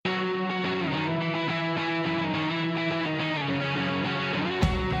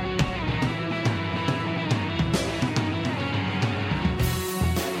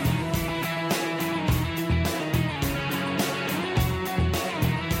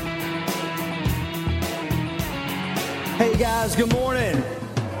guys, good morning.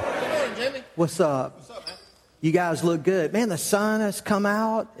 Good morning, Jimmy. What's up? What's up, man? You guys look good. Man, the sun has come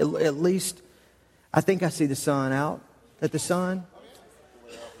out. At least, I think I see the sun out. At the sun.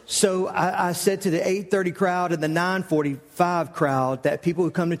 So I said to the 8:30 crowd and the 9:45 crowd that people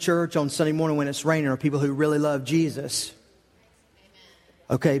who come to church on Sunday morning when it's raining are people who really love Jesus.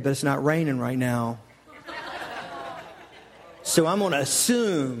 Okay, but it's not raining right now. So I'm going to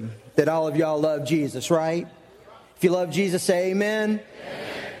assume that all of y'all love Jesus, right? If you love Jesus, say amen.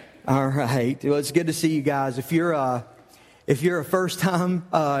 Amen. All right. Well, it's good to see you guys. If you're a first-time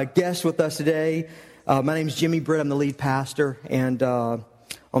guest with us today, my name is Jimmy Britt. I'm the lead pastor, and on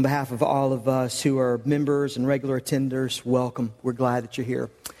behalf of all of us who are members and regular attenders, welcome. We're glad that you're here.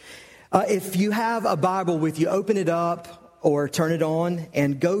 If you have a Bible with you, open it up or turn it on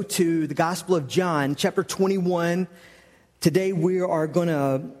and go to the Gospel of John, chapter 21. Today we are going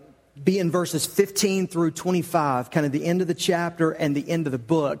to be in verses 15 through 25, kind of the end of the chapter and the end of the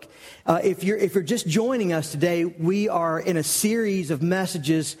book. If you're just joining us today, we are in a series of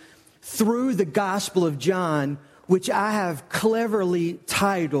messages through the Gospel of John, which I have cleverly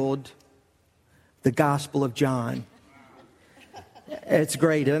titled The Gospel of John. It's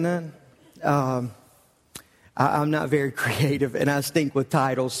great, isn't it? I'm not very creative, and I stink with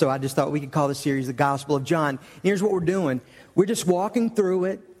titles, so I just thought we could call the series The Gospel of John. And here's what we're doing. We're just walking through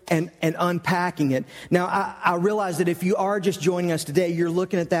it and unpacking it. Now, I realize that if you are just joining us today, you're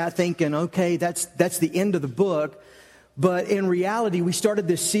looking at that thinking, okay, that's the end of the book. But in reality, we started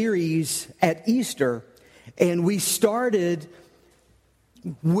this series at Easter, and we started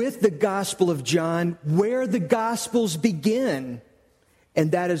with the Gospel of John, where the Gospels begin,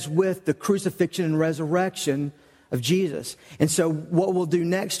 and that is with the crucifixion and resurrection of Jesus. And so what we'll do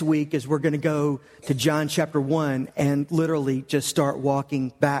next week is we're going to go to John chapter 1 and literally just start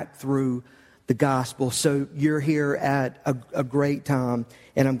walking back through the gospel. So you're here at a great time,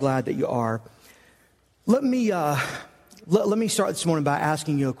 and I'm glad that you are. Let me start this morning by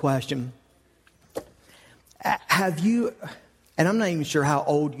asking you a question. Have you, and I'm not even sure how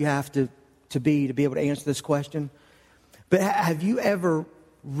old you have to be able to answer this question, but have you ever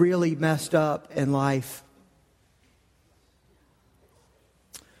really messed up in life?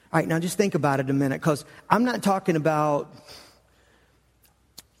 All right, now just think about it a minute, because I'm not talking about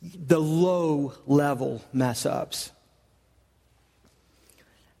the low-level mess-ups.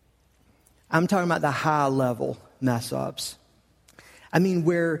 I'm talking about the high-level mess-ups. I mean,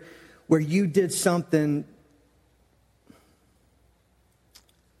 where you did something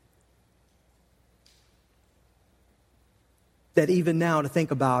that even now to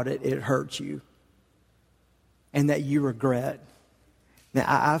think about it, it hurts you, and that you regret.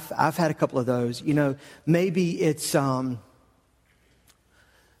 Now, I've had a couple of those. You know, maybe it's that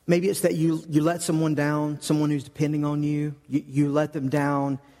you let someone down, someone who's depending on you. You let them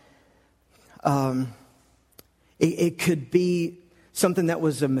down. It could be something that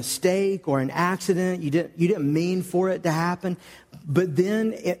was a mistake or an accident. You didn't mean for it to happen, but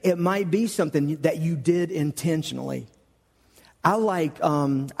then it might be something that you did intentionally. I like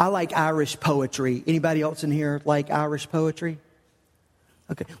Irish poetry. Anybody else in here like Irish poetry?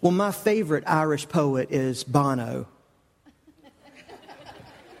 Okay. Well, my favorite Irish poet is Bono.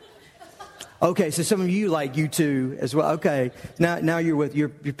 Okay, so some of you like U2 as well. Okay, now you're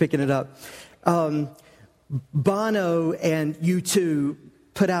picking it up. Bono and U2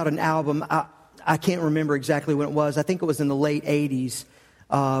 put out an album. I can't remember exactly when it was. I think it was in the late '80s.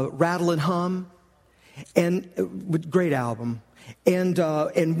 Rattle and Hum, and great album. And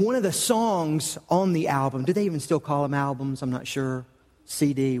one of the songs on the album, do they even still call them albums? I'm not sure.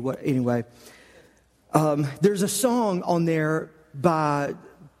 CD, anyway. There's a song on there by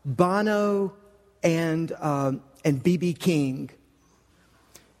Bono and B.B. King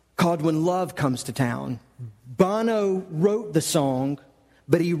called When Love Comes to Town. Bono wrote the song,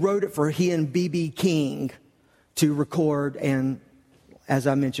 but he wrote it for he and B.B. King to record and, as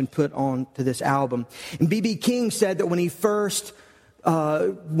I mentioned, put on to this album. And B.B. King said that when he first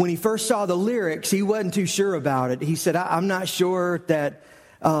saw the lyrics, he wasn't too sure about it. He said, I'm not sure that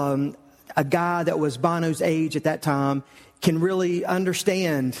a guy that was Bono's age at that time can really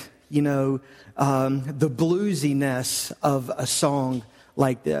understand, the bluesiness of a song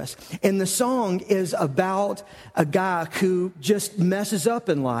like this. And the song is about a guy who just messes up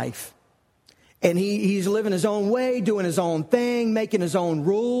in life. And he's living his own way, doing his own thing, making his own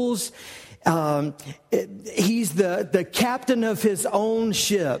rules. He's the captain of his own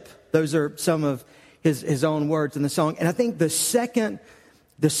ship. Those are some of his own words in the song. And I think the second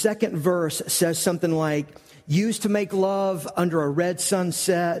verse says something like, used to make love under a red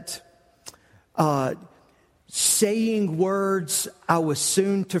sunset, saying words I was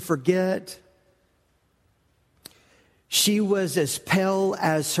soon to forget. She was as pale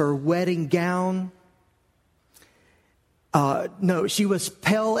as her wedding gown. No, she was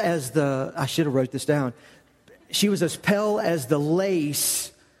pale as I should have wrote this down. She was as pale as the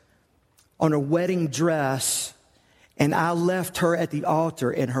lace on her wedding dress, and I left her at the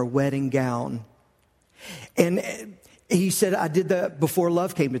altar in her wedding gown. And he said, I did that before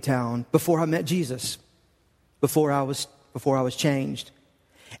love came to town, before I met Jesus, before I was changed.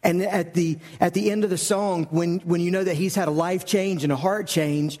 And at the end of the song, when you know that he's had a life change and a heart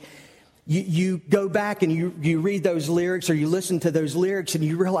change, you go back and you read those lyrics, or you listen to those lyrics, and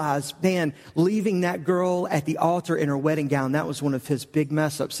you realize, man, leaving that girl at the altar in her wedding gown, that was one of his big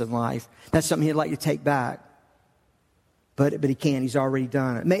mess ups in life. That's something he'd like to take back. But he can't. He's already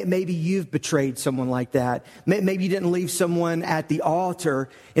done it. Maybe you've betrayed someone like that. Maybe you didn't leave someone at the altar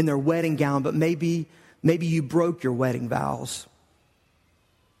in their wedding gown, but maybe you broke your wedding vows.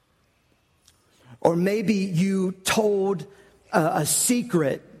 Or maybe you told a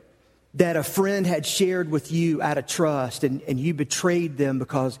secret that a friend had shared with you out of trust, and you betrayed them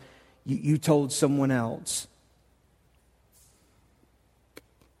because you told someone else.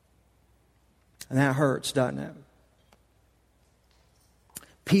 And that hurts, doesn't it?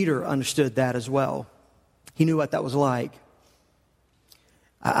 Peter understood that as well. He knew what that was like.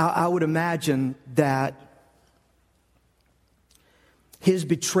 I would imagine that his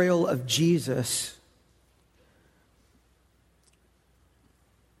betrayal of Jesus,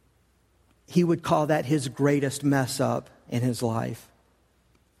 he would call that his greatest mess up in his life.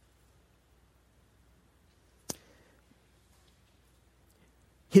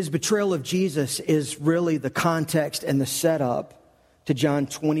 His betrayal of Jesus is really the context and the setup to John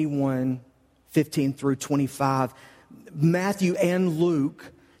 21:15 through 25. Matthew and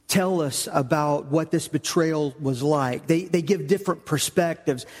Luke tell us about what this betrayal was like. They give different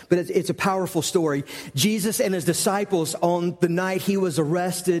perspectives, but it's a powerful story. Jesus and his disciples, on the night he was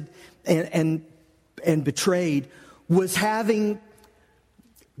arrested and betrayed, was having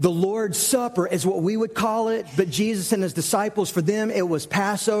the Lord's Supper, is what we would call it. But Jesus and his disciples, for them, it was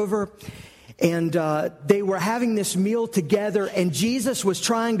Passover. And they were having this meal together, and Jesus was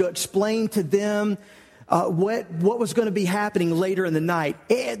trying to explain to them what was going to be happening later in the night.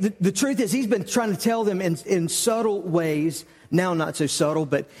 The truth is, he's been trying to tell them in subtle ways, now not so subtle,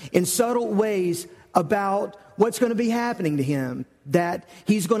 but in subtle ways about what's going to be happening to him. That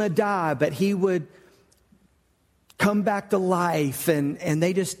he's going to die, but he would come back to life, and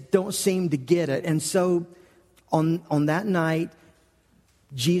they just don't seem to get it. And so on that night,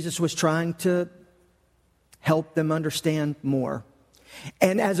 Jesus was trying to help them understand more.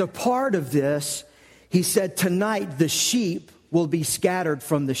 And as a part of this, he said, tonight the sheep will be scattered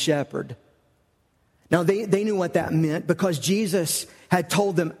from the shepherd. Now, they knew what that meant, because Jesus had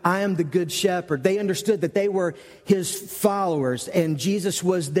told them, I am the good shepherd. They understood that they were his followers, and Jesus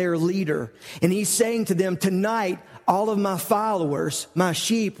was their leader. And he's saying to them, tonight, all of my followers, my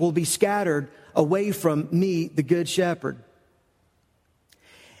sheep, will be scattered away from me, the good shepherd.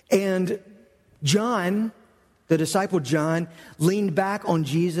 And John, the disciple John, leaned back on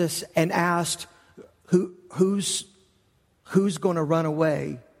Jesus and asked, who's going to run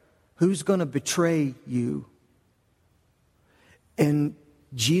away? Who's going to betray you? And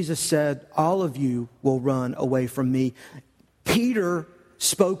Jesus said, all of you will run away from me. Peter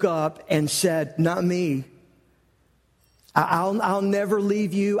spoke up and said, not me. I'll never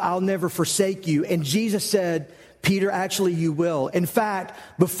leave you. I'll never forsake you. And Jesus said, Peter, actually you will. In fact,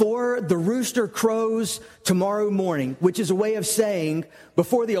 before the rooster crows tomorrow morning, which is a way of saying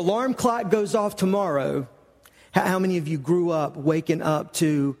before the alarm clock goes off tomorrow, how many of you grew up waking up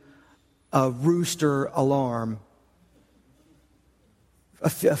to a rooster alarm? A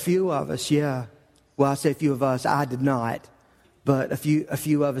few of us, yeah. Well, I say a few of us. I did not, but a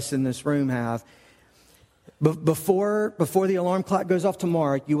few of us in this room have. Before the alarm clock goes off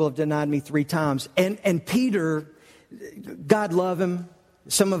tomorrow, you will have denied me 3 times. And Peter, God love him.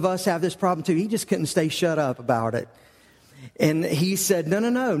 Some of us have this problem too. He just couldn't stay shut up about it. And he said, no,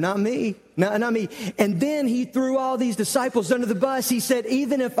 not me. Not me. And then he threw all these disciples under the bus. He said,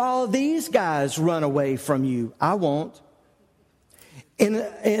 even if all these guys run away from you, I won't. In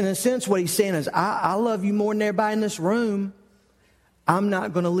a sense, what he's saying is, I love you more than everybody in this room. I'm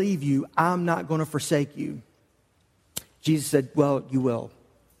not going to leave you. I'm not going to forsake you. Jesus said, well, you will.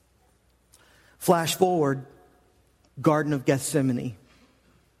 Flash forward, Garden of Gethsemane.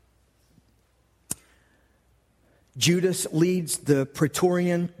 Judas leads the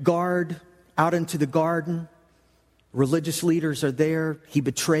Praetorian Guard out into the garden. Religious leaders are there. He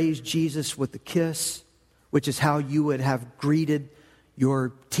betrays Jesus with a kiss, which is how you would have greeted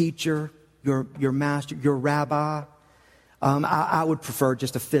your teacher, your master, your rabbi. I would prefer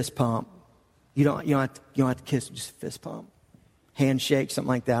just a fist pump. You don't have to kiss, just a fist pump. Handshake, something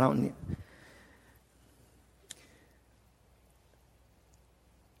like that. I don't need.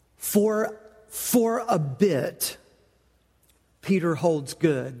 For a bit, Peter holds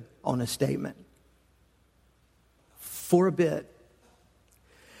good on a statement. For a bit.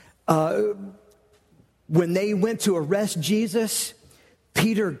 When they went to arrest Jesus,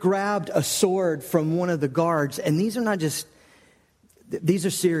 Peter grabbed a sword from one of the guards. And these are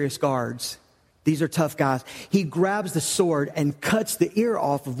serious guards. These are tough guys. He grabs the sword and cuts the ear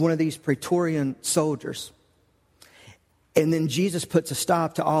off of one of these Praetorian soldiers. And then Jesus puts a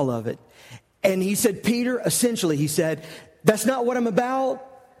stop to all of it. And he said, Peter, essentially, he said, that's not what I'm about.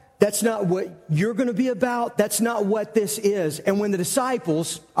 That's not what you're going to be about. That's not what this is. And when the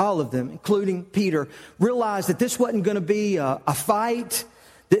disciples, all of them, including Peter, realized that this wasn't going to be a fight,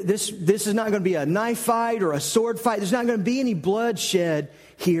 this is not going to be a knife fight or a sword fight, there's not going to be any bloodshed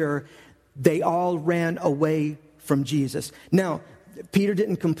here, they all ran away from Jesus. Now, Peter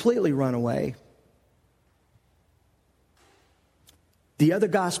didn't completely run away. The other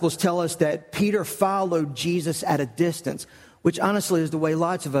Gospels tell us that Peter followed Jesus at a distance, which honestly is the way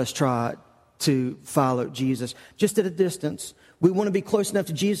lots of us try to follow Jesus, just at a distance. We want to be close enough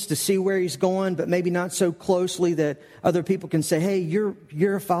to Jesus to see where he's going, but maybe not so closely that other people can say, hey,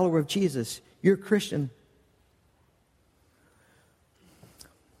 you're a follower of Jesus. You're a Christian.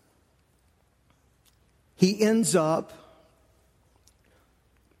 He ends up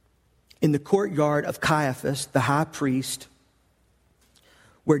in the courtyard of Caiaphas, the high priest,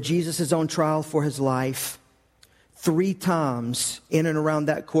 where Jesus is on trial for his life. 3 times in and around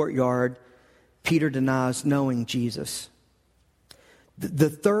that courtyard, Peter denies knowing Jesus. The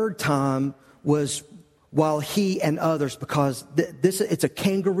third time was while he and others, because it's a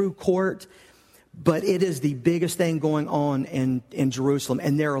kangaroo court, but it is the biggest thing going on in Jerusalem.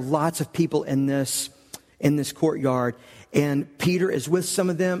 And there are lots of people in this courtyard. And Peter is with some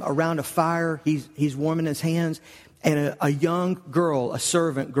of them around a fire. He's warming his hands. And a young girl, a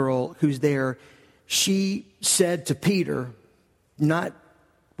servant girl who's there, she said to Peter, not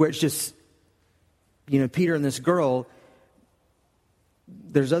where it's just, Peter and this girl,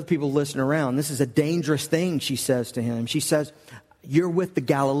 there's other people listening around. This is a dangerous thing, she says to him. She says, you're with the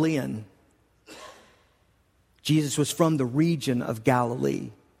Galilean. Jesus was from the region of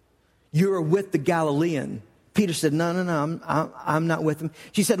Galilee. You're with the Galilean. Peter said, no, I'm not with him.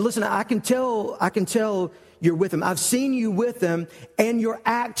 She said, listen, I can tell you're with him. I've seen you with him, and your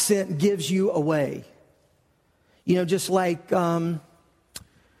accent gives you away. Just like,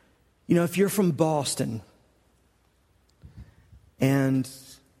 if you're from Boston and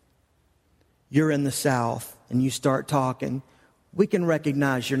you're in the South and you start talking, we can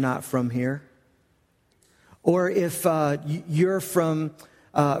recognize you're not from here. Or if you're from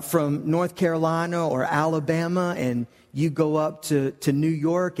North Carolina or Alabama and you go up to New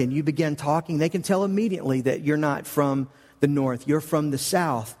York and you begin talking, they can tell immediately that you're not from the North, you're from the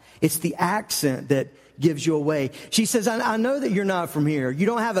South. It's the accent that gives you away. She says, I know that you're not from here. You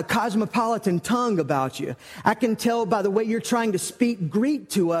don't have a cosmopolitan tongue about you. I can tell by the way you're trying to speak Greek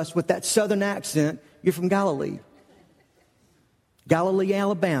to us with that southern accent, you're from Galilee. Galilee,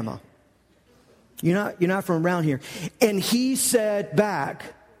 Alabama. You're not from around here. And he said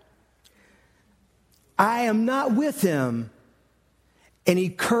back, I am not with him. And he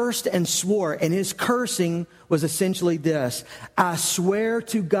cursed and swore. And his cursing was essentially this: I swear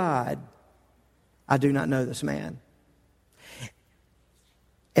to God, I do not know this man.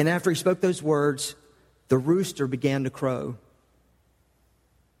 And after he spoke those words, the rooster began to crow.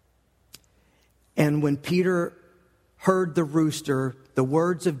 And when Peter heard the rooster, the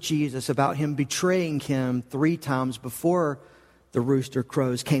words of Jesus about him betraying him 3 times before the rooster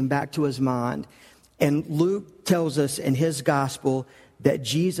crows came back to his mind. And Luke tells us in his gospel that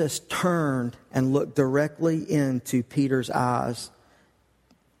Jesus turned and looked directly into Peter's eyes.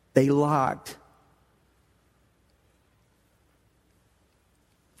 They locked.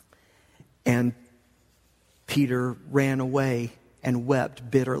 And Peter ran away and wept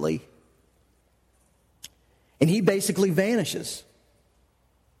bitterly. And he basically vanishes.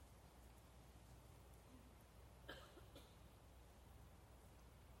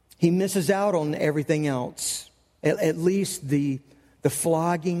 He misses out on everything else, at least the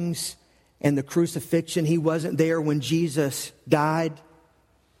floggings and the crucifixion. He wasn't there when Jesus died.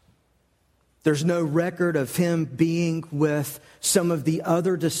 There's no record of him being with some of the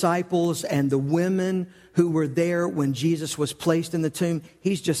other disciples and the women who were there when Jesus was placed in the tomb.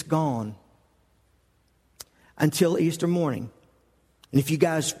 He's just gone. until Easter morning. And if you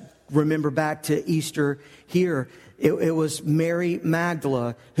guys remember back to Easter here, it was Mary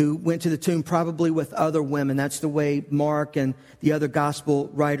Magdalene who went to the tomb, probably with other women. That's the way Mark and the other gospel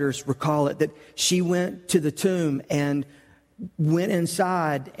writers recall it, that she went to the tomb and went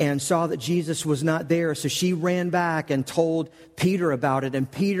inside and saw that Jesus was not there. So she ran back and told Peter about it. And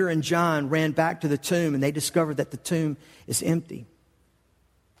Peter and John ran back to the tomb, and they discovered that the tomb is empty.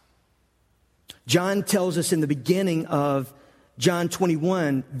 John tells us in the beginning of John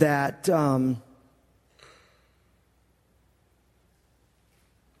 21 that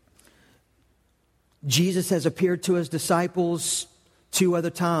Jesus has appeared to his disciples 2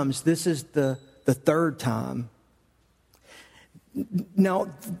 other times. This is the third time. Now,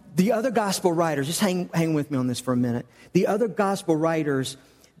 the other gospel writers, just hang with me on this for a minute. The other gospel writers,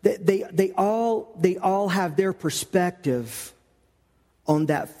 they all have their perspective on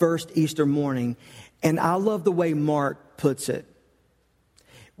that first Easter morning. And I love the way Mark puts it.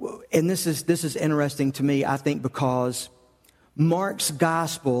 And this is interesting to me, I think, because Mark's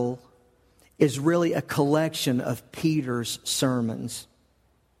gospel is really a collection of Peter's sermons.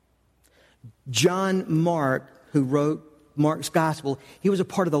 John Mark, who wrote Mark's gospel, he was a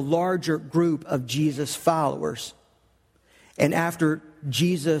part of the larger group of Jesus' followers. And after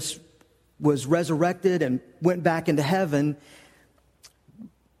Jesus was resurrected and went back into heaven,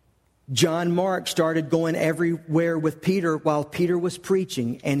 John Mark started going everywhere with Peter while Peter was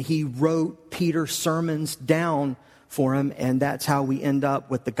preaching, and he wrote Peter's sermons down for him, and that's how we end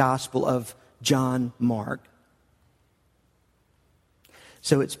up with the Gospel of John Mark.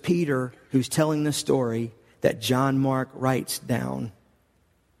 So it's Peter who's telling the story that John Mark writes down.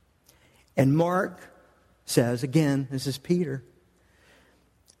 And Mark says, again, this is Peter,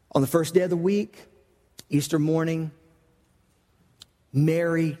 on the first day of the week, Easter morning,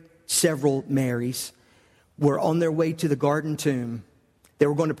 several Marys were on their way to the garden tomb. They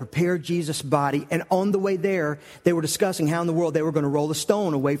were going to prepare Jesus' body. And on the way there, they were discussing how in the world they were going to roll the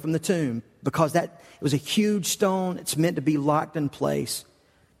stone away from the tomb, because it was a huge stone. It's meant to be locked in place.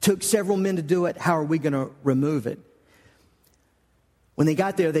 Took several men to do it. How are we going to remove it? When they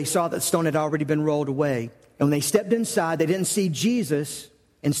got there, they saw that the stone had already been rolled away. And when they stepped inside, they didn't see Jesus.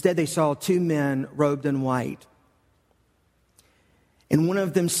 Instead, they saw 2 men robed in white. And one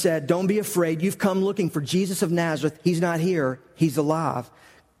of them said, "Don't be afraid. You've come looking for Jesus of Nazareth. He's not here. He's alive.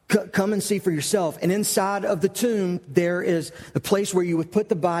 Come and see for yourself." And inside of the tomb, there is the place where you would put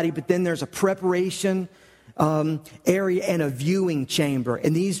the body, but then there's a preparation area and a viewing chamber.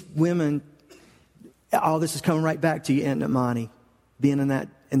 And these women, all this is coming right back to you, Aunt Imani, being in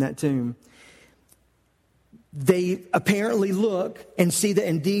that tomb. They apparently look and see that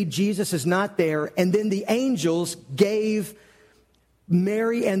indeed Jesus is not there. And then the angels gave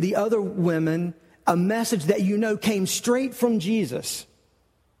Mary and the other women a message that came straight from Jesus.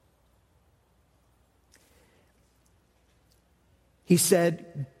 He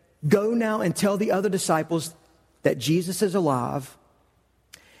said, "Go now and tell the other disciples that Jesus is alive.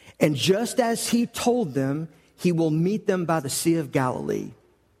 And just as he told them, he will meet them by the Sea of Galilee.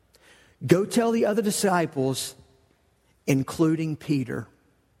 Go tell the other disciples, including Peter."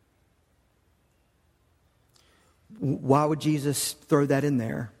 Why would Jesus throw that in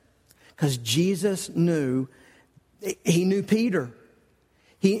there? Because Jesus knew Peter.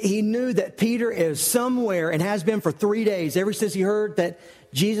 He knew that Peter is somewhere and has been for 3 days, ever since he heard that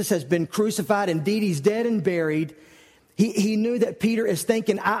Jesus has been crucified. Indeed, he's dead and buried. He knew that Peter is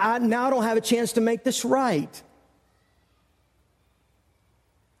thinking, I now don't have a chance to make this right.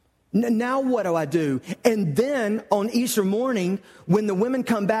 Now what do I do? And then on Easter morning, when the women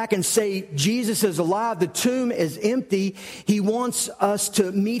come back and say, Jesus is alive, the tomb is empty, he wants us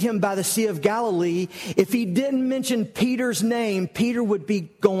to meet him by the Sea of Galilee. If he didn't mention Peter's name, Peter would be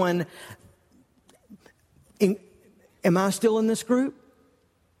going, am I still in this group?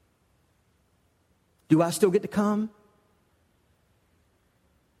 Do I still get to come?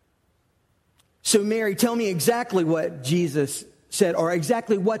 So Mary, tell me exactly what Jesus said, or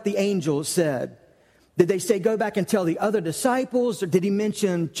exactly what the angel said. Did they say, go back and tell the other disciples? Or did he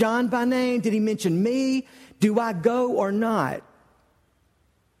mention John by name? Did he mention me? Do I go or not?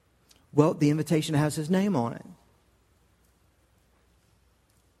 Well, the invitation has his name on it.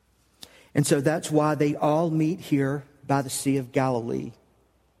 And so that's why they all meet here by the Sea of Galilee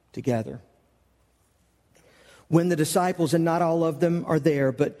together. When the disciples, and not all of them are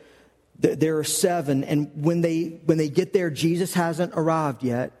there, but there are 7, and when they get there, Jesus hasn't arrived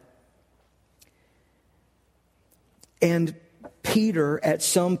yet. And Peter, at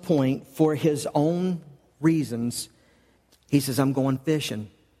some point, for his own reasons, he says, I'm going fishing.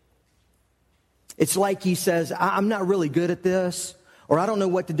 It's like he says, I'm not really good at this, or I don't know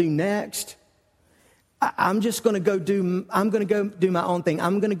what to do next. I'm going to go do my own thing.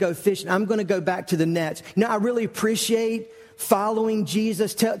 I'm going to go fishing. I'm going to go back to the nets. I really appreciate following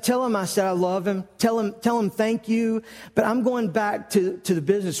Jesus. Tell him I said I love him. Tell him thank you. But I'm going back to the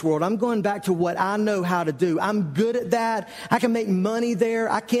business world. I'm going back to what I know how to do. I'm good at that. I can make money there.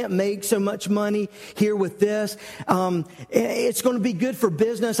 I can't make so much money here with this. It's going to be good for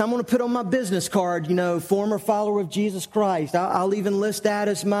business. I'm going to put on my business card, former follower of Jesus Christ. I'll even list that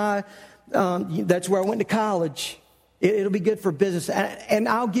as my, that's where I went to college. It'll be good for business. And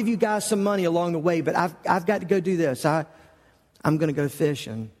I'll give you guys some money along the way, but I've got to go do this. I'm going to go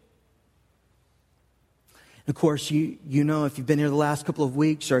fishing. Of course, you know, if you've been here the last couple of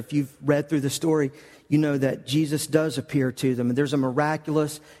weeks or if you've read through the story, you know that Jesus does appear to them. And there's a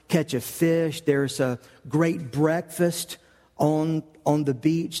miraculous catch of fish. There's a great breakfast on the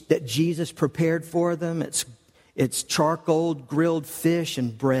beach that Jesus prepared for them. It's charcoal, grilled fish,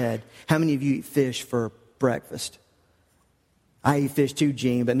 and bread. How many of you eat fish for breakfast? I eat fish too,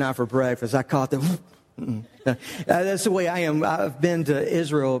 Gene, but not for breakfast. I caught them. That's the way I am. I've been to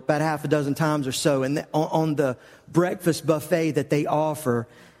Israel about half a dozen times or so, and on the breakfast buffet that they offer,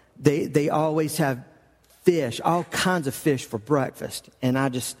 they always have fish, all kinds of fish for breakfast. And I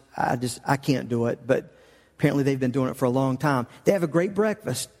can't do it, but apparently they've been doing it for a long time. They have a great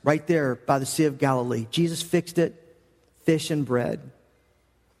breakfast right there by the Sea of Galilee. Jesus fixed it, fish and bread.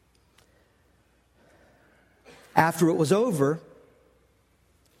 After it was over,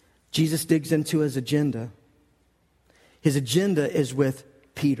 Jesus digs into his agenda. His agenda is with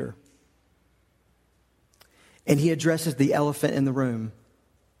Peter. And he addresses the elephant in the room.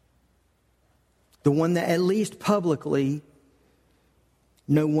 The one that at least publicly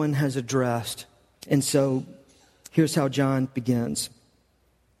no one has addressed. And so here's how John begins.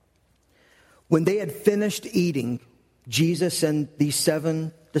 When they had finished eating, Jesus and these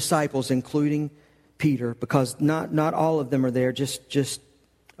 7 disciples, including Peter, because not all of them are there, just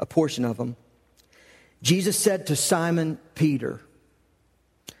a portion of them. Jesus said to Simon Peter,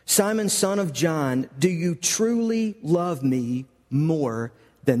 Simon, son of John, do you truly love me more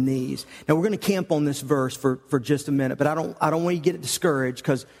than these? Now we're going to camp on this verse for just a minute, but I don't want you to get discouraged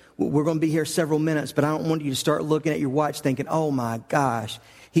because we're going to be here several minutes, but I don't want you to start looking at your watch thinking, oh my gosh,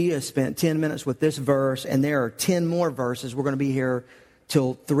 he has spent 10 minutes with this verse and there are 10 more verses. We're going to be here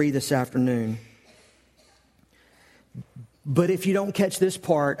till 3 this afternoon. But if you don't catch this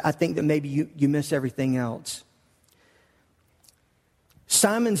part, I think that maybe you miss everything else.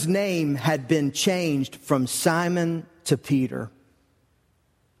 Simon's name had been changed from Simon to Peter.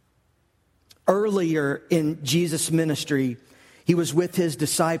 Earlier in Jesus' ministry, he was with his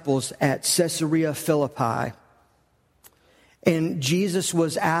disciples at Caesarea Philippi. And Jesus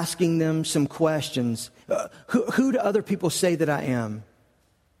was asking them some questions. Who do other people say that I am?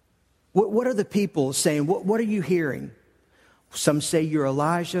 What are the people saying? What are you hearing? Some say you're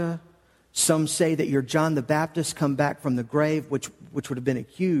Elijah. Some say that you're John the Baptist come back from the grave, which would have been a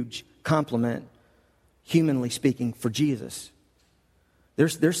huge compliment, humanly speaking, for Jesus.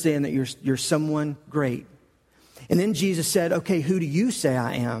 They're saying that you're someone great. And then Jesus said, okay, who do you say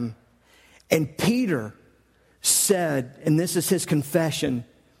I am? And Peter said, and this is his confession,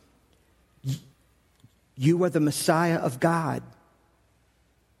 you are the Messiah of God.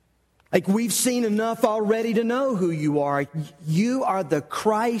 Like, we've seen enough already to know who you are. You are the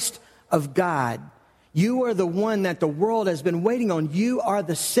Christ of God. You are the one that the world has been waiting on. You are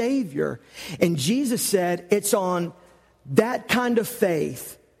the Savior. And Jesus said it's on that kind of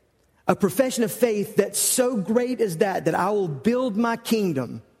faith, a profession of faith that's so great as that I will build my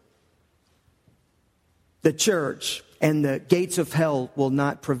kingdom, the church, and the gates of hell will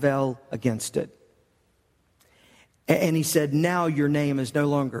not prevail against it. And he said, now your name is no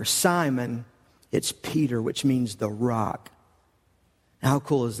longer Simon, it's Peter, which means the rock. How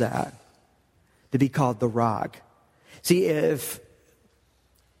cool is that? To be called the rock. See, if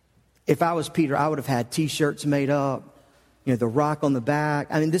I was Peter, I would have had t-shirts made up, the rock on the back.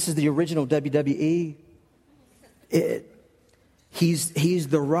 I mean, this is the original WWE. He's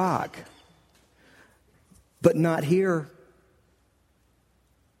the rock. But not here.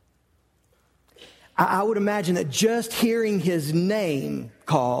 I would imagine that just hearing his name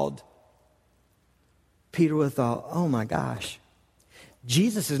called, Peter would have thought, oh my gosh,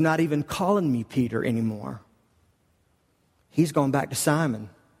 Jesus is not even calling me Peter anymore. He's gone back to Simon.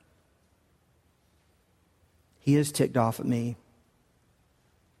 He is ticked off at me.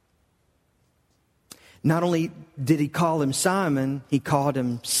 Not only did he call him Simon, he called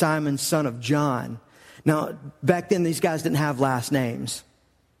him Simon, son of John. Now, back then, these guys didn't have last names.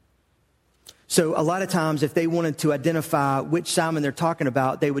 So a lot of times if they wanted to identify which Simon they're talking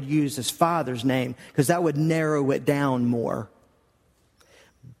about, they would use his father's name because that would narrow it down more.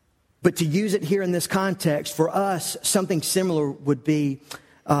 But to use it here in this context, for us, something similar would be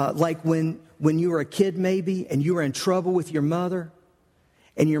like when you were a kid maybe and you were in trouble with your mother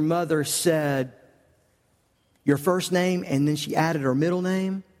and your mother said your first name and then she added her middle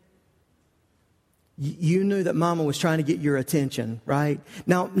name. You knew that Mama was trying to get your attention, right?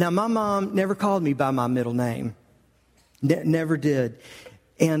 Now my mom never called me by my middle name. Never did.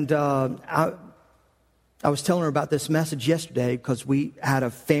 And I was telling her about this message yesterday because we had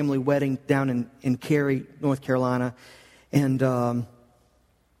a family wedding down in Cary, North Carolina. And I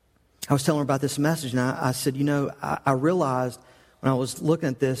was telling her about this message. And I said, I realized when I was looking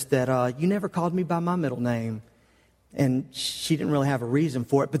at this that you never called me by my middle name. And she didn't really have a reason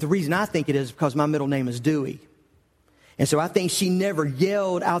for it. But the reason I think it is because my middle name is Dewey. And so I think she never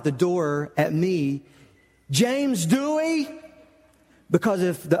yelled out the door at me, James Dewey. Because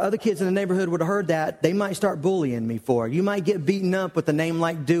if the other kids in the neighborhood would have heard that, they might start bullying me for it. You might get beaten up with a name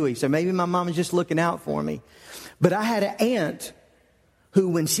like Dewey. So maybe my mom is just looking out for me. But I had an aunt who,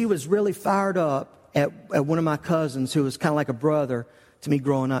 when she was really fired up at one of my cousins, who was kind of like a brother to me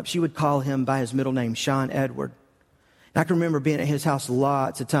growing up, she would call him by his middle name, Sean Edward. And I can remember being at his house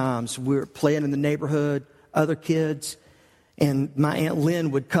lots of times. We were playing in the neighborhood, other kids, and my Aunt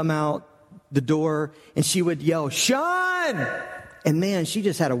Lynn would come out the door and she would yell, Sean! And man, she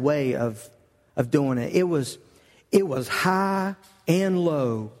just had a way of doing it. It was high and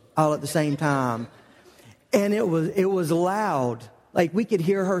low all at the same time. And it was loud. Like we could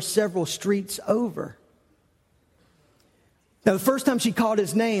hear her several streets over. Now the first time she called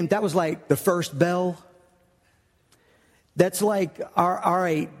his name, that was like the first bell. That's like, all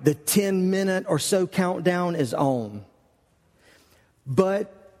right, the 10-minute or so countdown is on.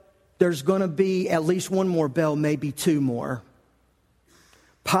 But there's going to be at least one more bell, maybe two more.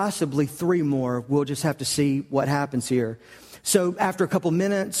 Possibly three more. We'll just have to see what happens here. So after a couple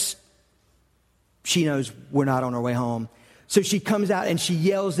minutes, she knows we're not on our way home. So she comes out and she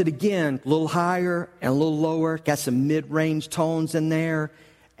yells it again, a little higher and a little lower. Got some mid-range tones in there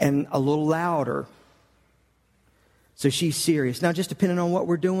and a little louder. So she's serious. Now, just depending on what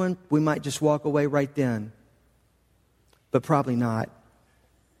we're doing, we might just walk away right then. But probably not.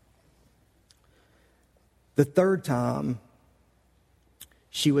 The third time,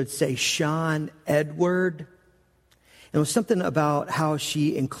 she would say, Sean Edward. And it was something about how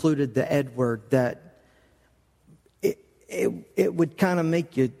she included the Edward that it would kind of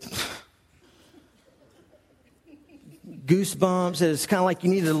make you goosebumps. It's kind of like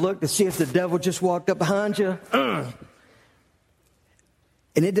you needed to look to see if the devil just walked up behind you.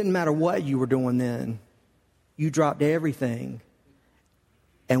 And it didn't matter what you were doing then. You dropped everything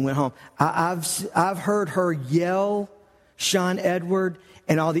and went home. I've heard her yell, Sean Edward,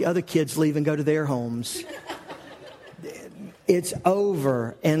 and all the other kids leave and go to their homes. It's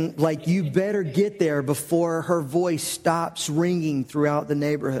over. And like, you better get there before her voice stops ringing throughout the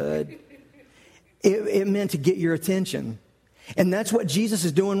neighborhood. It meant to get your attention. And that's what Jesus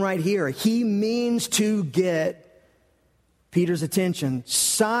is doing right here. He means to get Peter's attention.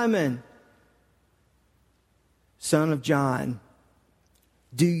 Simon, son of John,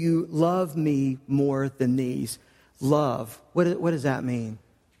 do you love me more than these? Love. What does that mean?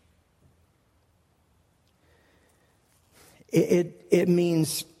 It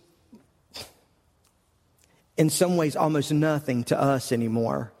means, in some ways, almost nothing to us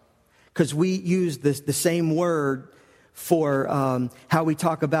anymore. Because we use the same word for how we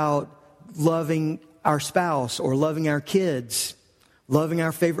talk about loving our spouse or loving our kids, loving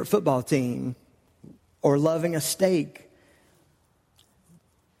our favorite football team, or loving a steak.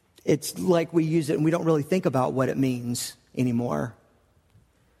 It's like we use it and we don't really think about what it means anymore.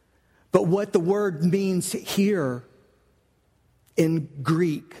 But what the word means here in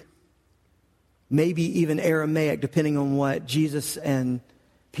Greek, maybe even Aramaic, depending on what Jesus and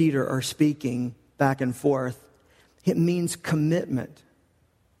Peter are speaking back and forth, it means commitment.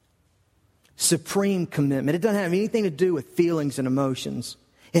 Supreme commitment. It doesn't have anything to do with feelings and emotions.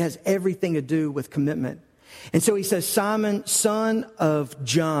 It has everything to do with commitment. And so he says, Simon, son of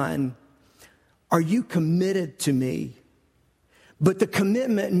John, are you committed to me? But the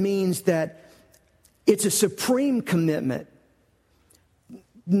commitment means that it's a supreme commitment.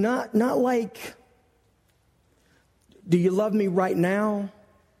 Not like, do you love me right now?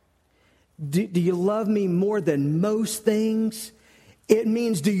 Do you love me more than most things? It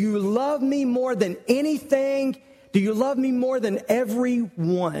means, do you love me more than anything? Do you love me more than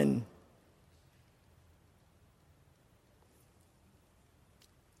everyone?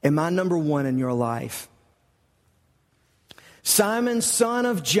 am I number one in your life? Simon, son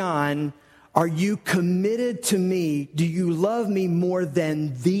of John, are you committed to me? Do you love me more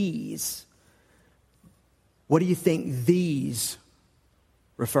than these? What do you think these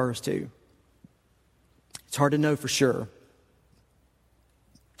refers to? It's hard to know for sure.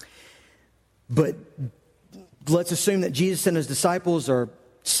 But let's assume that Jesus and his disciples are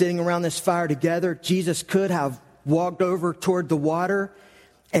sitting around this fire together. Jesus could have walked over toward the water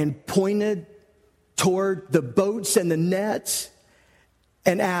and pointed toward the boats and the nets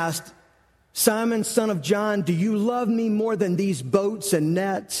and asked, Simon, son of John, do you love me more than these boats and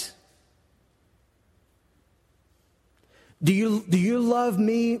nets? Do you love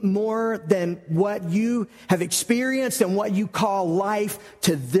me more than what you have experienced and what you call life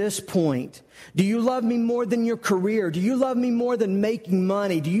to this point? Do you love me more than your career? Do you love me more than making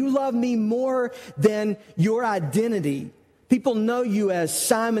money? Do you love me more than your identity? People know you as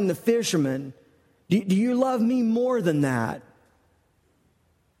Simon the fisherman. Do you love me more than that?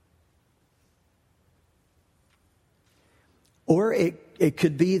 Or it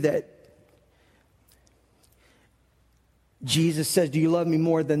could be that Jesus says, do you love me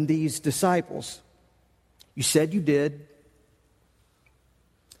more than these disciples? You said you did.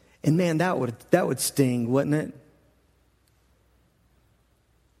 And man, that would sting, wouldn't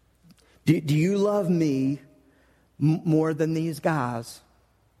it? Do you love me more than these guys?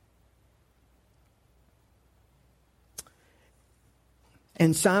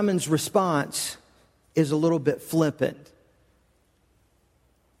 And Simon's response is a little bit flippant.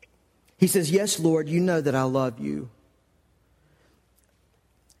 He says, yes, Lord, you know that I love you.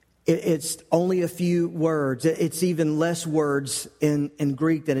 It's only a few words. It's even less words in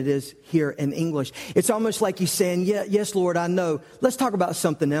Greek than it is here in English. It's almost like he's saying, yes, Lord, I know. Let's talk about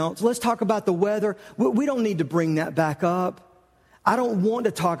something else. Let's talk about the weather. We don't need to bring that back up. I don't want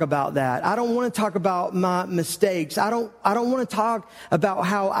to talk about that. I don't want to talk about my mistakes. I don't want to talk about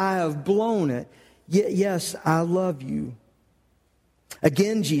how I have blown it. Yes, I love you.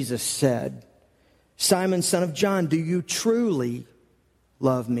 Again, Jesus said, Simon, son of John, do you truly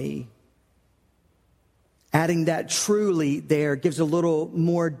love me? Adding that truly there gives a little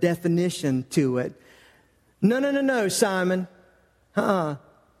more definition to it. No, Simon. You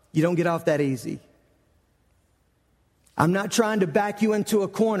don't get off that easy. I'm not trying to back you into a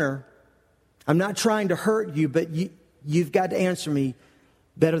corner. I'm not trying to hurt you, but you've got to answer me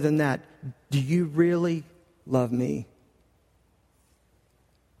better than that. Do you really love me?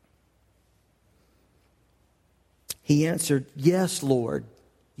 He answered, yes, Lord,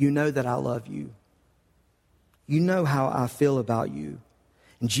 you know that I love you. You know how I feel about you.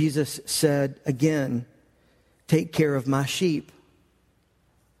 And Jesus said again, take care of my sheep.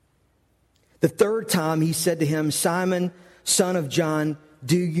 The third time he said to him, Simon, son of John,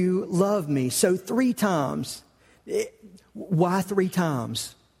 do you love me? So 3 times. Why 3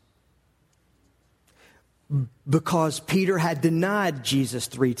 times? Because Peter had denied Jesus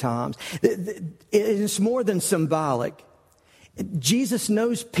 3 times. It's more than symbolic. Jesus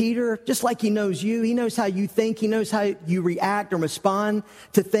knows Peter just like he knows you. He knows how you think. He knows how you react or respond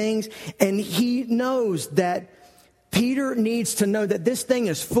to things. And he knows that Peter needs to know that this thing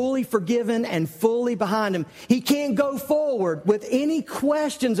is fully forgiven and fully behind him. He can't go forward with any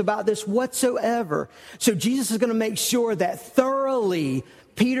questions about this whatsoever. So Jesus is going to make sure that thoroughly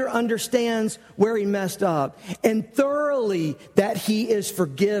Peter understands where he messed up, and thoroughly that he is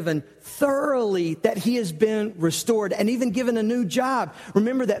forgiven, thoroughly that he has been restored and even given a new job.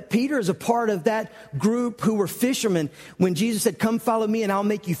 Remember that Peter is a part of that group who were fishermen when Jesus said, come follow me and I'll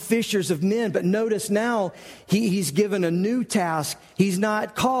make you fishers of men. But notice now he's given a new task. He's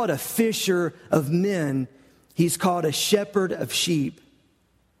not called a fisher of men. He's called a shepherd of sheep.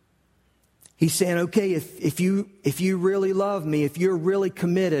 He's saying, okay, if you really love me, if you're really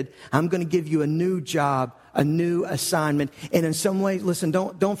committed, I'm going to give you a new job, a new assignment. And in some ways, listen,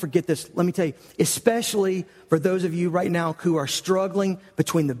 don't forget this. Let me tell you, especially for those of you right now who are struggling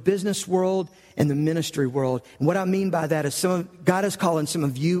between the business world and the ministry world. And what I mean by that is God is calling some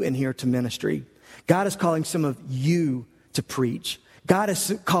of you in here to ministry. God is calling some of you to preach. God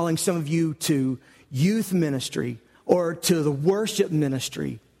is calling some of you to youth ministry or to the worship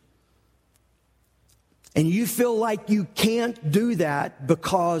ministry. And you feel like you can't do that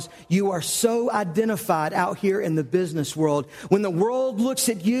because you are so identified out here in the business world. When the world looks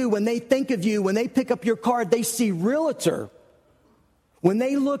at you, when they think of you, when they pick up your card, they see realtor. When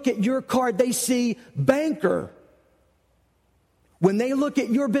they look at your card, they see banker. When they look at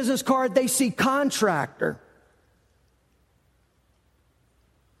your business card, they see contractor.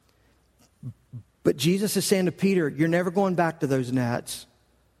 But Jesus is saying to Peter, you're never going back to those nets.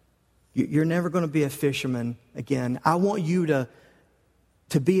 You're never going to be a fisherman again. I want you to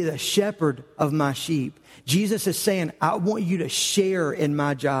be the shepherd of my sheep. Jesus is saying, I want you to share in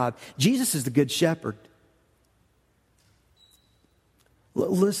my job. Jesus is the good shepherd.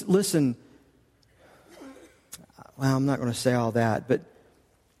 Listen. Well, I'm not going to say all that, but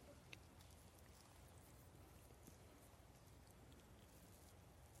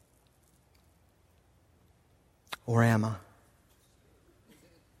or am I?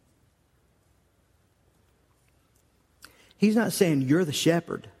 He's not saying you're the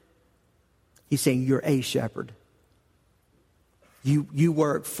shepherd. He's saying you're a shepherd. You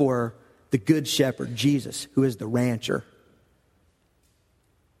work for the good shepherd, Jesus, who is the rancher.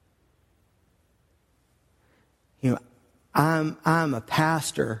 You know, I'm a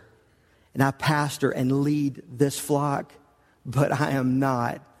pastor, and I pastor and lead this flock, but I am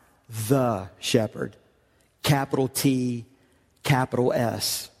not the shepherd. Capital T, capital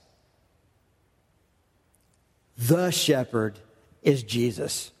S. The shepherd is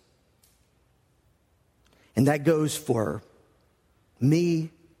Jesus. And that goes for me.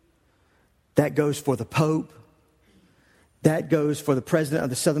 That goes for the Pope. That goes for the president of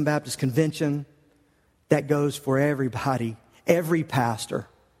the Southern Baptist Convention. That goes for everybody, every pastor.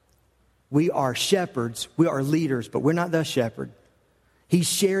 We are shepherds. We are leaders, but we're not the shepherd. He's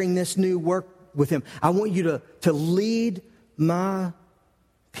sharing this new work with him. I want you to lead my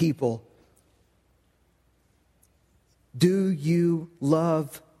people. Do you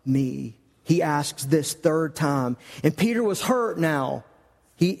love me? He asks this third time. And Peter was hurt now.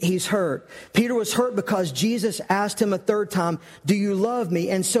 He's hurt. Peter was hurt because Jesus asked him a third time, do you love me?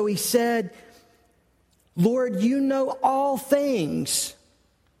 And so he said, Lord, you know all things.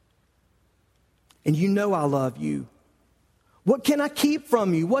 And you know I love you. What can I keep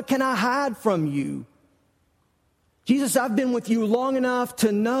from you? What can I hide from you? Jesus, I've been with you long enough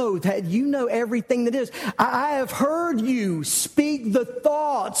to know that you know everything that is. I have heard you speak the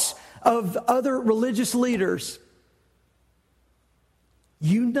thoughts of other religious leaders.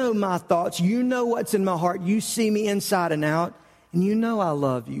 You know my thoughts. You know what's in my heart. You see me inside and out. And you know I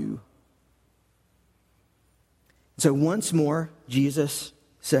love you. So once more, Jesus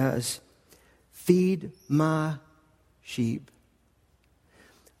says, feed my sheep.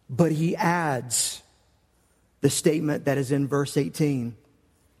 But he adds the statement that is in verse 18.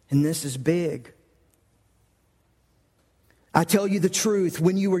 And this is big. I tell you the truth,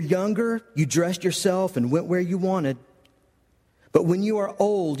 when you were younger, you dressed yourself and went where you wanted. But when you are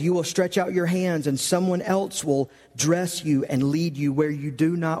old, you will stretch out your hands and someone else will dress you and lead you where you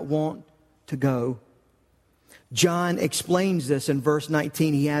do not want to go. John explains this in verse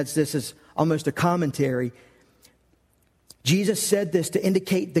 19. He adds this as almost a commentary. Jesus said this to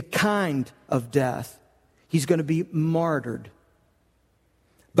indicate the kind of death. He's going to be martyred,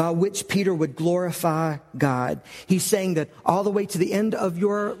 by which Peter would glorify God. He's saying that all the way to the end of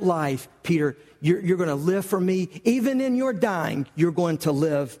your life, Peter, you're going to live for me. Even in your dying, you're going to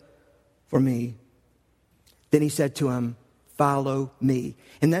live for me. Then he said to him, follow me.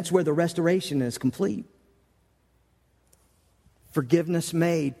 And that's where the restoration is complete. Forgiveness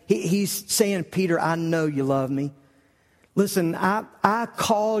made. He's saying, Peter, I know you love me. Listen, I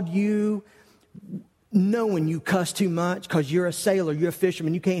called you knowing you cuss too much because you're a sailor, you're a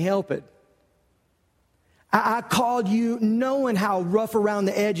fisherman, you can't help it. I called you knowing how rough around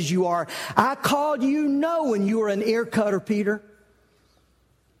the edges you are. I called you knowing you were an ear cutter, Peter.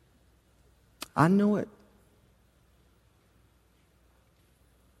 I know it.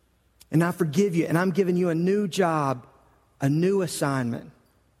 And I forgive you, and I'm giving you a new job, a new assignment.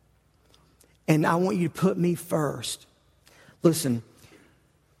 And I want you to put me first. Listen,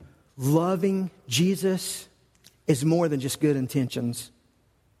 loving Jesus is more than just good intentions.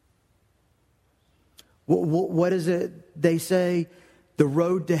 What is it they say? The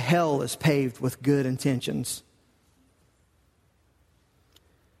road to hell is paved with good intentions.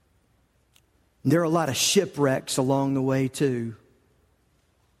 There are a lot of shipwrecks along the way too.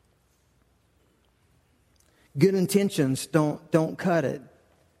 Good intentions don't cut it.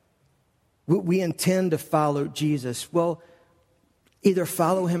 We intend to follow Jesus. Well, either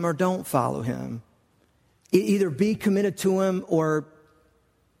follow him or don't follow him. Either be committed to him or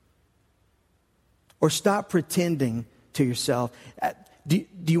stop pretending to yourself. Do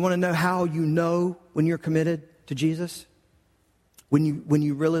you want to know how you know when you're committed to Jesus? When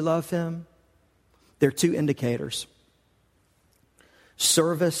you really love him? There are two indicators.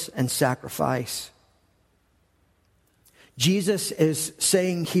 Service and sacrifice. Jesus is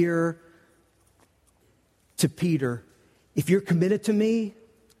saying here to Peter, if you're committed to me,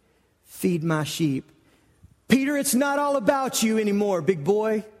 feed my sheep. Peter, it's not all about you anymore, big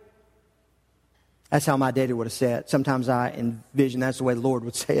boy. That's how my daddy would have said it. Sometimes I envision that's the way the Lord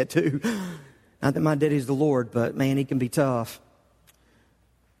would say it too. Not that my daddy's the Lord, but man, he can be tough.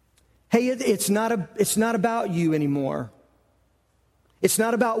 Hey, it's not about you anymore. It's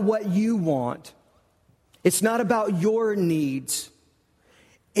not about what you want. It's not about your needs.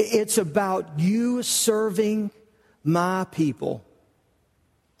 It's about you serving my people.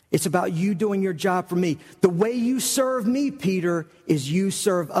 It's about you doing your job for me. The way you serve me, Peter, is you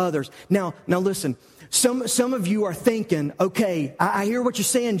serve others. Now listen, some of you are thinking, okay, I hear what you're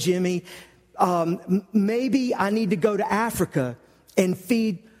saying, Jimmy. Maybe I need to go to Africa and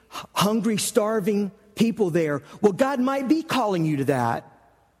feed hungry, starving people there. Well, God might be calling you to that.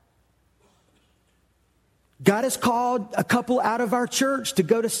 God has called a couple out of our church to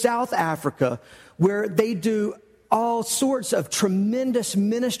go to South Africa, where they do all sorts of tremendous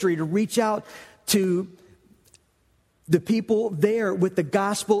ministry to reach out to the people there with the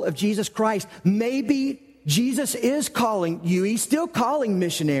gospel of Jesus Christ. Maybe Jesus is calling you. He's still calling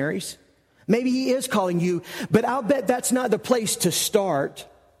missionaries. Maybe he is calling you, but I'll bet that's not the place to start.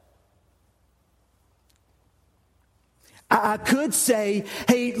 I could say,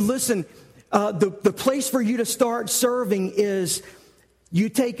 hey, listen, the place for you to start serving is you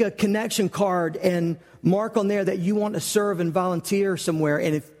take a connection card and mark on there that you want to serve and volunteer somewhere.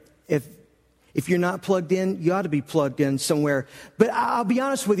 And if you're not plugged in, you ought to be plugged in somewhere. But I'll be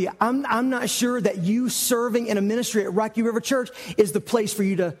honest with you, I'm not sure that you serving in a ministry at Rocky River Church is the place for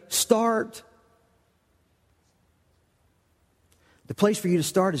you to start. The place for you to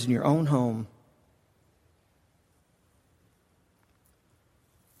start is in your own home.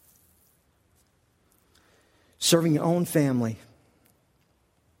 Serving your own family.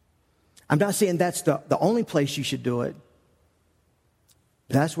 I'm not saying that's the only place you should do it.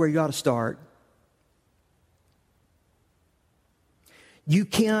 But that's where you ought to start. You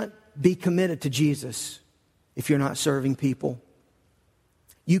can't be committed to Jesus if you're not serving people.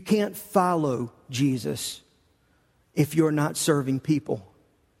 You can't follow Jesus if you're not serving people.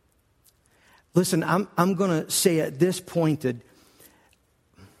 Listen, I'm going to say at this pointed,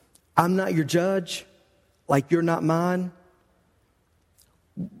 I'm not your judge, like you're not mine.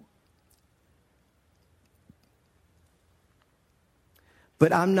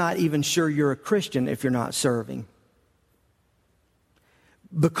 But I'm not even sure you're a Christian if you're not serving.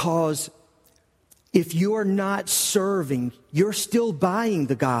 Because if you're not serving, you're still buying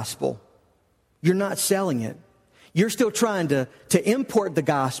the gospel. You're not selling it. You're still trying to import the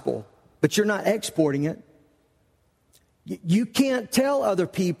gospel, but you're not exporting it. You can't tell other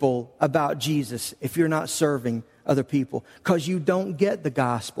people about Jesus if you're not serving other people, because you don't get the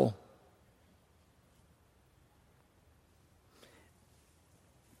gospel.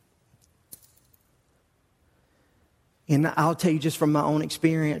 And I'll tell you just from my own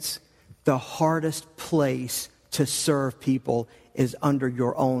experience, the hardest place to serve people is under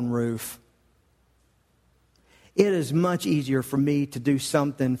your own roof. It is much easier for me to do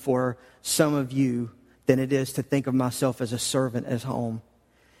something for some of you than it is to think of myself as a servant at home.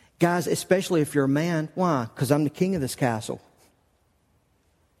 Guys, especially if you're a man, why? Because I'm the king of this castle.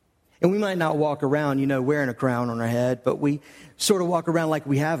 And we might not walk around, wearing a crown on our head, but we sort of walk around like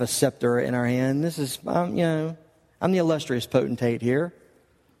we have a scepter in our hand. This is, I'm the illustrious potentate here.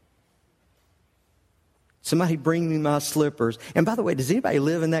 Somebody bring me my slippers. And by the way, does anybody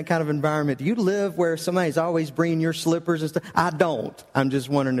live in that kind of environment? Do you live where somebody's always bringing your slippers and stuff? I don't. I'm just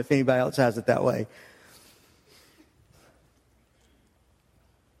wondering if anybody else has it that way.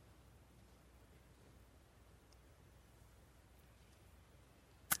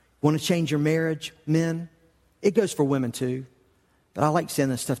 Want to change your marriage, men? It goes for women too. But I like saying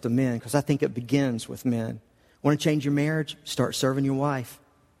this stuff to men because I think it begins with men. Want to change your marriage? Start serving your wife.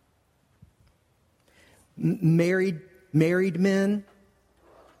 Married men,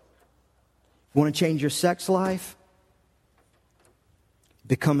 want to change your sex life?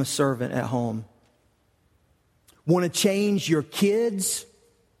 Become a servant at home. Want to change your kids?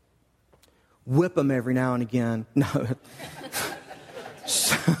 Whip them every now and again. No.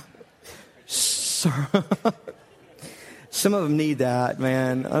 Some of them need that,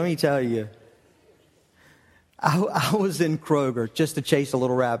 man. Let me tell you. I was in Kroger, just to chase a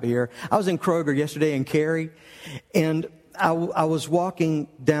little rabbit here. I was in Kroger yesterday in Cary, and I was walking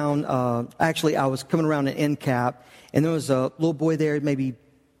down, I was coming around an end cap, and there was a little boy there, maybe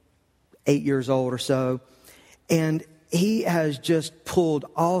 8 years old or so, and he has just pulled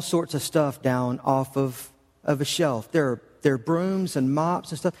all sorts of stuff down off of a shelf. There are brooms and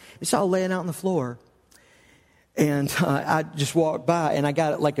mops and stuff. It's all laying out on the floor. And I just walked by and I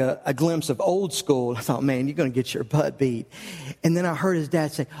got like a glimpse of old school. I thought, man, you're going to get your butt beat. And then I heard his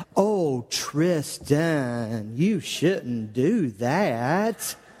dad say, "Oh, Tristan, you shouldn't do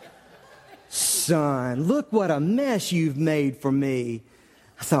that. Son, look what a mess you've made for me."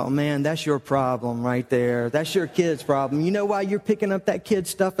 I thought, man, that's your problem right there. That's your kid's problem. You know why you're picking up that kid's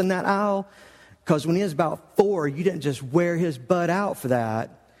stuff in that aisle? Because when he was about 4, you didn't just wear his butt out for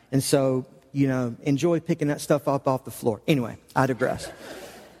that. And so, enjoy picking that stuff up off the floor. Anyway, I digress.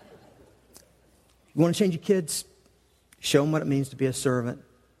 You want to change your kids? Show them what it means to be a servant.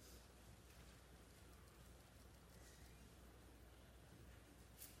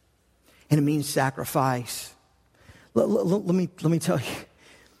 And it means sacrifice. Let me tell you.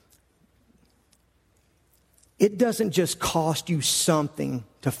 It doesn't just cost you something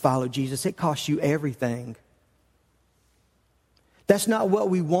to follow Jesus. It costs you everything. That's not what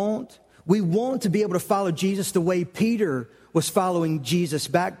we want. We want to be able to follow Jesus the way Peter was following Jesus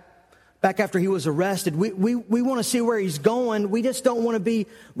back after he was arrested. We want to see where he's going. We just don't want to be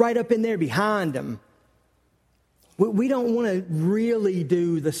right up in there behind him. We don't want to really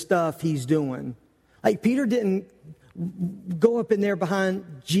do the stuff he's doing. Like Peter didn't go up in there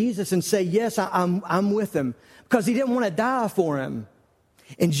behind Jesus and say, "Yes, I'm with him," because he didn't want to die for him.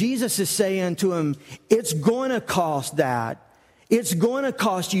 And Jesus is saying to him, it's going to cost that. It's going to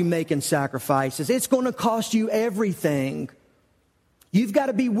cost you making sacrifices. It's going to cost you everything. You've got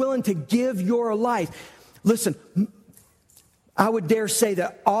to be willing to give your life. Listen, I would dare say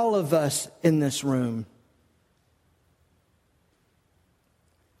that all of us in this room,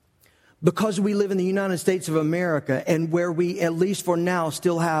 because we live in the United States of America and where we, at least for now,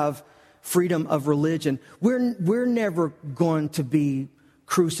 still have freedom of religion, we're never going to be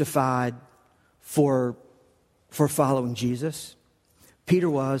crucified for following Jesus. Peter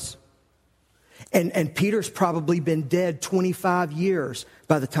was. And Peter's probably been dead 25 years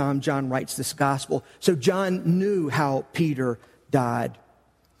by the time John writes this gospel. So John knew how Peter died.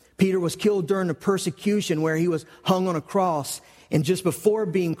 Peter was killed during the persecution where he was hung on a cross. And just before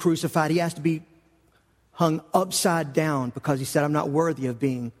being crucified, he has to be hung upside down because he said, "I'm not worthy of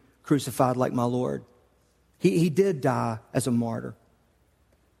being crucified like my Lord." He did die as a martyr.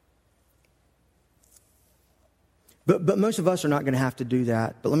 But most of us are not going to have to do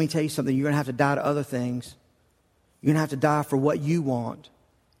that. But let me tell you something. You're going to have to die to other things. You're going to have to die for what you want.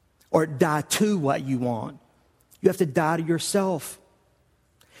 Or die to what you want. You have to die to yourself.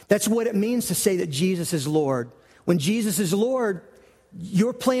 That's what it means to say that Jesus is Lord. When Jesus is Lord,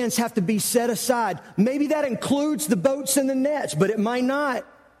 your plans have to be set aside. Maybe that includes the boats and the nets, but it might not.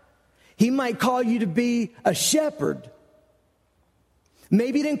 He might call you to be a shepherd.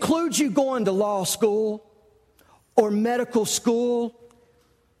 Maybe it includes you going to law school or medical school.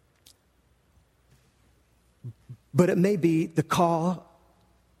 But it may be the call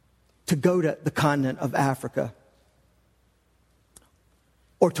to go to the continent of Africa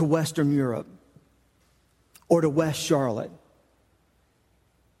or to Western Europe or to West Charlotte.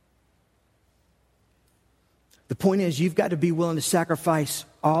 The point is, you've got to be willing to sacrifice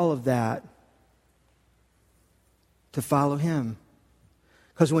all of that to follow him.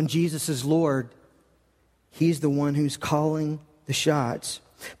 Because when Jesus is Lord, he's the one who's calling the shots.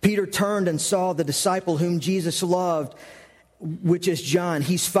 Peter turned and saw the disciple whom Jesus loved, which is John.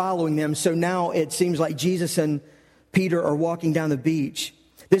 He's following them. So now it seems like Jesus and Peter are walking down the beach.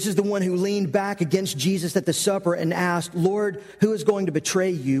 This is the one who leaned back against Jesus at the supper and asked, "Lord, who is going to betray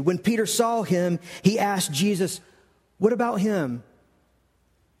you?" When Peter saw him, he asked Jesus, "What about him?"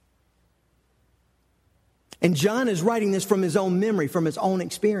 And John is writing this from his own memory, from his own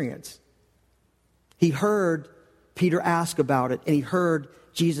experience. He heard Peter ask about it, and he heard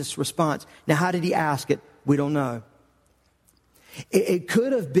Jesus' response. Now, how did he ask it? We don't know. It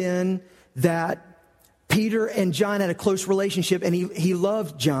could have been that Peter and John had a close relationship, and he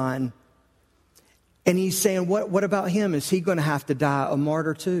loved John. And he's saying, what about him? Is he going to have to die a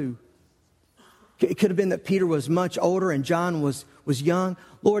martyr too? It could have been that Peter was much older and John was young.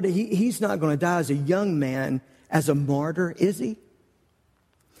 Lord, he's not going to die as a young man, as a martyr, is he?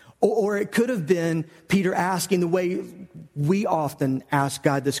 Or it could have been Peter asking the way we often ask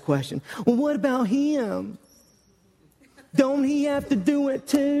God this question. Well, what about him? Don't he have to do it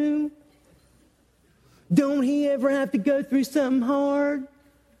too? Don't he ever have to go through something hard?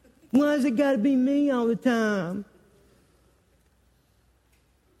 Why has it got to be me all the time?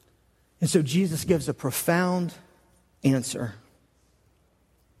 And so Jesus gives a profound answer.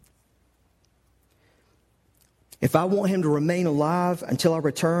 If I want him to remain alive until I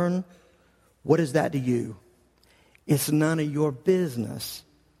return, what is that to you? It's none of your business.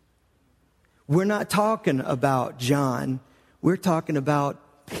 We're not talking about John. We're talking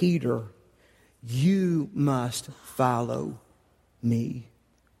about Peter. You must follow me.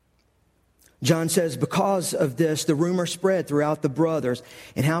 John says, because of this, the rumor spread throughout the brothers.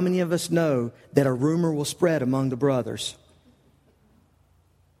 And how many of us know that a rumor will spread among the brothers?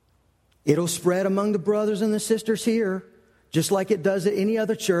 It'll spread among the brothers and the sisters here, just like it does at any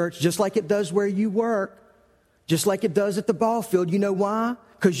other church, just like it does where you work, just like it does at the ball field. You know why?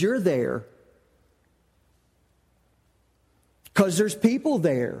 Because you're there. Because there's people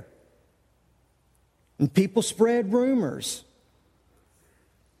there. And people spread rumors.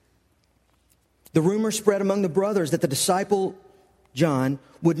 The rumor spread among the brothers that the disciple John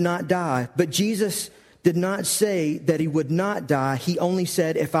would not die. But Jesus did not say that he would not die. He only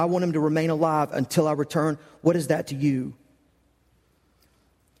said, if I want him to remain alive until I return, what is that to you?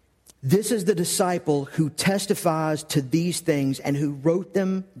 This is the disciple who testifies to these things and who wrote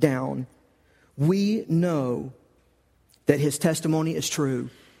them down. We know that his testimony is true.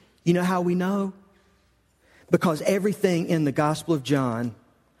 You know how we know? Because everything in the Gospel of John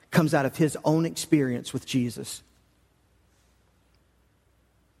comes out of his own experience with Jesus.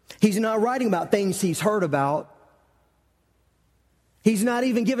 He's not writing about things he's heard about. He's not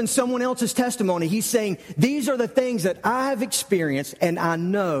even giving someone else's testimony. He's saying, these are the things that I have experienced and I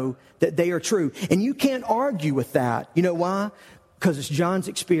know that they are true. And you can't argue with that. You know why? Because it's John's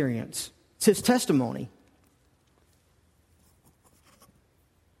experience. It's his testimony.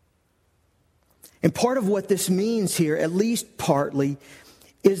 And part of what this means here, at least partly,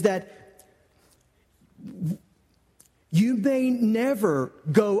 is that you may never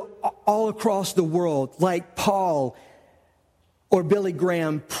go all across the world like Paul or Billy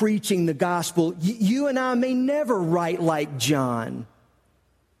Graham preaching the gospel. You and I may never write like John.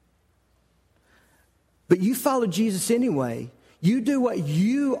 But you follow Jesus anyway. You do what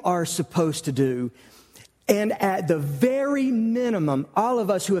you are supposed to do. And at the very minimum, all of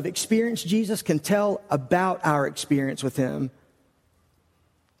us who have experienced Jesus can tell about our experience with him.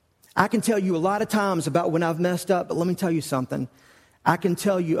 I can tell you a lot of times about when I've messed up, but let me tell you something. I can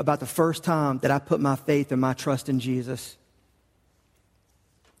tell you about the first time that I put my faith and my trust in Jesus.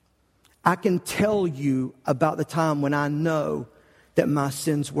 I can tell you about the time when I know that my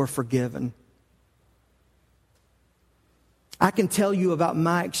sins were forgiven. I can tell you about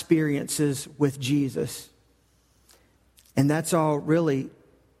my experiences with Jesus. And that's all really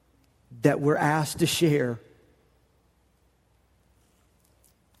that we're asked to share.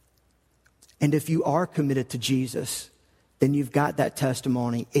 And if you are committed to Jesus, then you've got that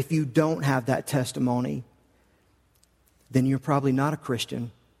testimony. If you don't have that testimony, then you're probably not a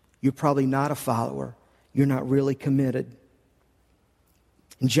Christian. You're probably not a follower. You're not really committed.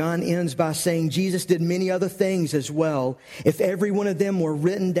 And John ends by saying Jesus did many other things as well. If every one of them were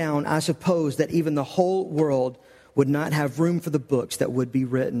written down, I suppose that even the whole world would not have room for the books that would be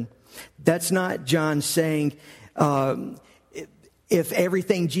written. That's not John saying if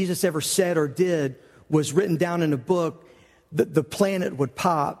everything Jesus ever said or did was written down in a book, the planet would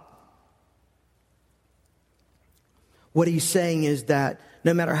pop. What he's saying is that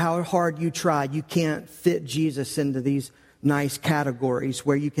no matter how hard you try, you can't fit Jesus into these nice categories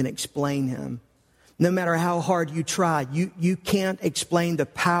where you can explain him. No matter how hard you try, you can't explain the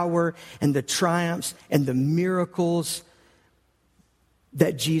power and the triumphs and the miracles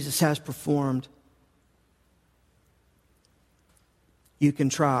that Jesus has performed. You can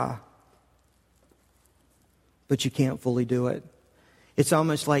try, but you can't fully do it. It's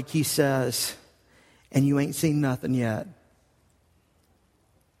almost like he says, and you ain't seen nothing yet.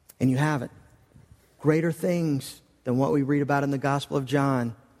 And you haven't. Greater things than what we read about in the Gospel of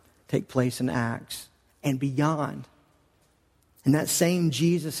John take place in Acts and beyond. And that same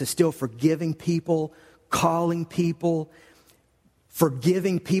Jesus is still forgiving people, calling people,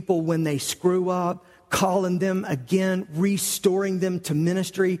 forgiving people when they screw up, calling them again, restoring them to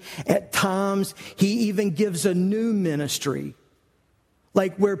ministry. At times, he even gives a new ministry.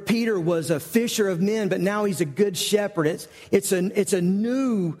 Like where Peter was a fisher of men, but now he's a good shepherd. It's a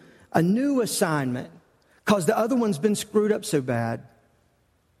new assignment because the other one's been screwed up so bad.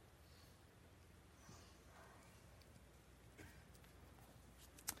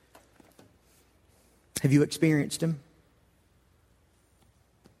 Have you experienced him?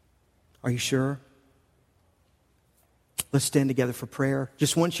 Are you sure? Let's stand together for prayer.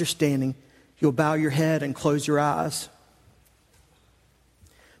 Just once you're standing, you'll bow your head and close your eyes.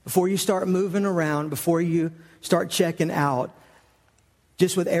 Before you start moving around, before you start checking out,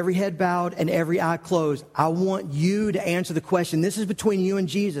 just with every head bowed and every eye closed, I want you to answer the question. This is between you and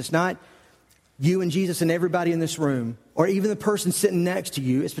Jesus, not You and Jesus and everybody in this room, or even the person sitting next to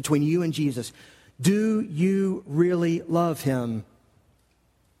you, it's between you and Jesus. Do you really love him?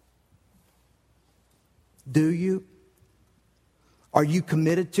 Do you? Are you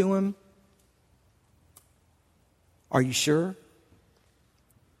committed to him? Are you sure?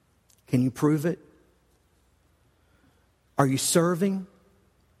 Can you prove it? Are you serving?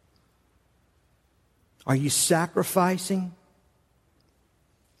 Are you sacrificing?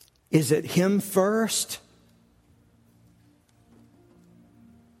 Is it him first?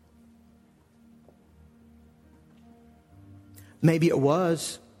 Maybe it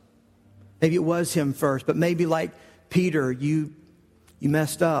was. Maybe it was him first, but maybe like Peter, you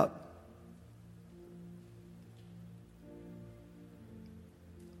messed up.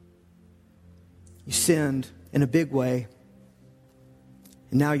 You sinned in a big way.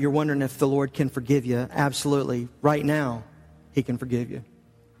 And now you're wondering if the Lord can forgive you. Absolutely. Right now, he can forgive you.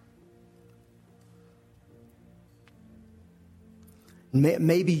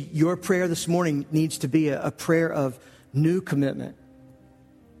 Maybe your prayer this morning needs to be a prayer of new commitment.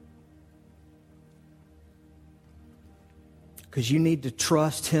 Because you need to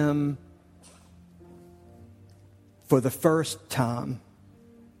trust him for the first time.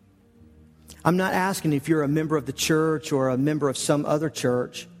 I'm not asking if you're a member of the church or a member of some other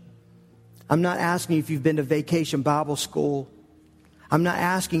church. I'm not asking if you've been to Vacation Bible School. I'm not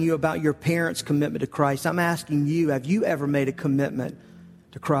asking you about your parents' commitment to Christ. I'm asking you, have you ever made a commitment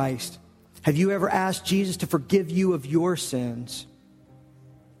to Christ? Have you ever asked Jesus to forgive you of your sins?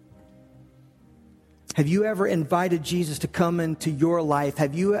 Have you ever invited Jesus to come into your life?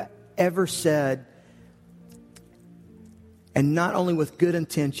 Have you ever said, and not only with good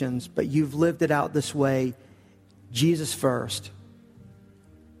intentions, but you've lived it out this way, Jesus first?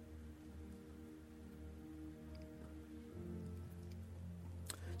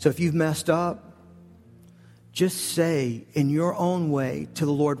 So if you've messed up, just say in your own way to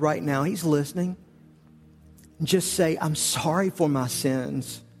the Lord right now, he's listening. Just say, I'm sorry for my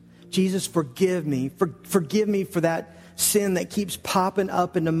sins. Jesus, forgive me. Forgive me for that sin that keeps popping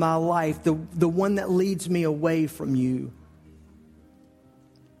up into my life, the one that leads me away from you.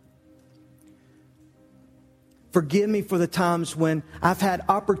 Forgive me for the times when I've had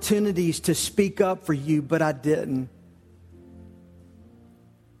opportunities to speak up for you, but I didn't.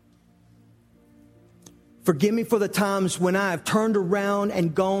 Forgive me for the times when I have turned around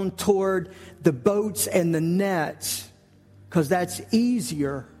and gone toward the boats and the nets, because that's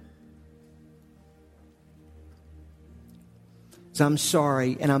easier. So I'm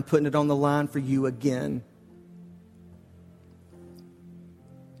sorry, and I'm putting it on the line for you again.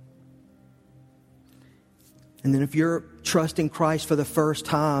 And then if you're trusting Christ for the first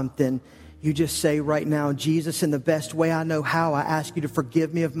time, then you just say right now, Jesus, in the best way I know how, I ask you to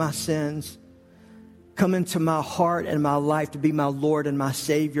forgive me of my sins. Come into my heart and my life to be my Lord and my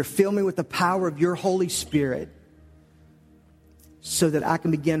Savior. Fill me with the power of your Holy Spirit so that I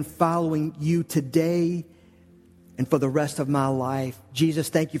can begin following you today and for the rest of my life. Jesus,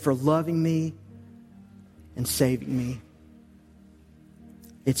 thank you for loving me and saving me.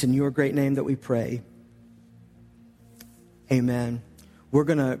 It's in your great name that we pray. Amen. We're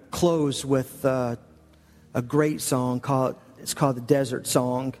going to close with a great song called the Desert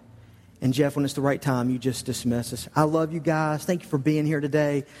Song. And Jeff, when it's the right time, you just dismiss us. I love you guys. Thank you for being here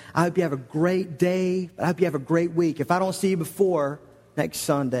today. I hope you have a great day. I hope you have a great week. If I don't see you before next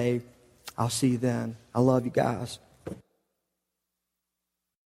Sunday, I'll see you then. I love you guys.